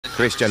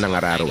Christian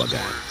nangararo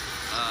agad.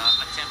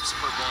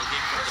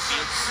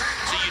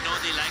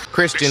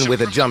 Christian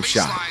with a jump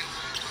shot.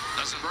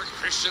 Doesn't work.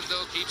 Christian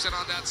though keeps it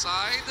on that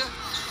side.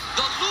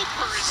 The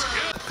looper is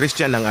good.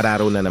 Christian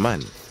nangararo na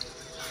naman.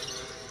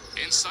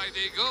 Inside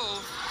they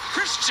go.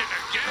 Christian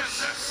again.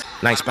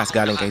 Nice pass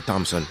galing kay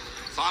Thompson.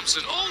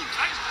 Thompson. Oh,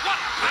 nice.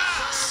 What a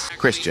pass.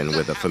 Christian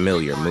with a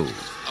familiar move.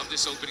 Of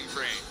this opening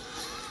frame.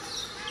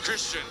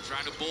 Christian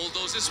trying to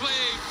bulldoze his way.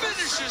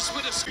 Finishes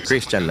with a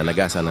Christian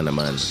nanagasan na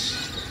naman.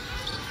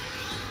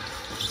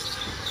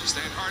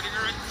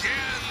 Standhardinger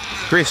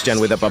again. Christian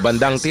with a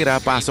pabandang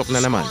tira, pasok na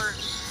naman.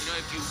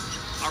 If you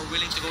are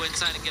willing to go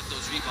inside and get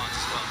those rebounds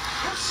as well.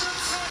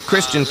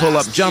 Christian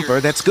pull-up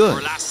jumper, that's good.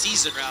 Or last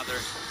season rather,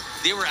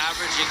 they were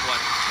averaging what?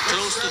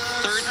 Close to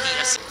 30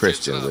 assists.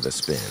 Christian with a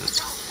spin.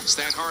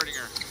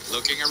 Standhardinger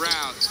looking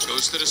around.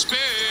 Goes to the spin.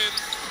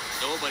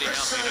 Nobody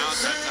helping out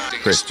that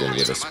time. Christian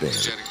with a spin.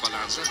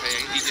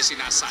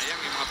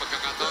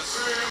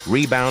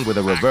 Rebound with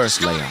a reverse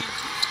layup.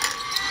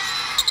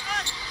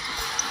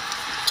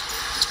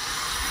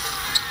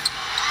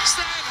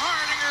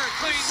 Standhardinger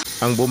cleans.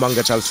 Ang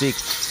bumangga Chalsik.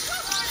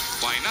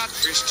 Why not,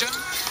 Christian?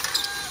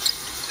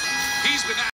 He's been